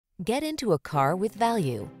Get into a car with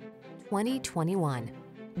value. 2021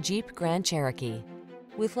 Jeep Grand Cherokee.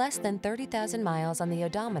 With less than 30,000 miles on the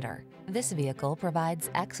odometer, this vehicle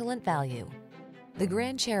provides excellent value. The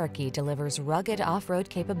Grand Cherokee delivers rugged off-road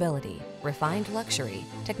capability, refined luxury,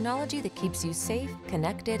 technology that keeps you safe,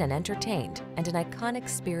 connected, and entertained, and an iconic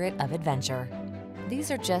spirit of adventure.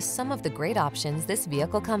 These are just some of the great options this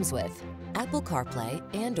vehicle comes with: Apple CarPlay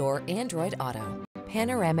and/or Android Auto,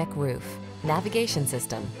 panoramic roof, navigation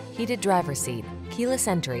system, heated driver's seat, keyless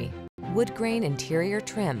entry, woodgrain interior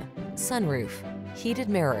trim, sunroof, heated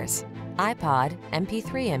mirrors, iPod,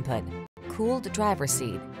 MP3 input, cooled driver's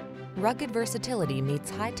seat. Rugged versatility meets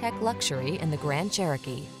high-tech luxury in the Grand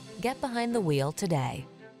Cherokee. Get behind the wheel today.